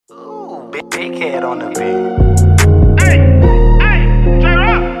Big head on the beat. Hey, hey,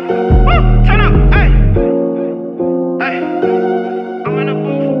 JRoc, woo, turn up, hey, hey, I'm in the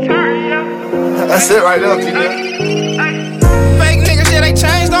booth, turn, yeah. That's it right there, G.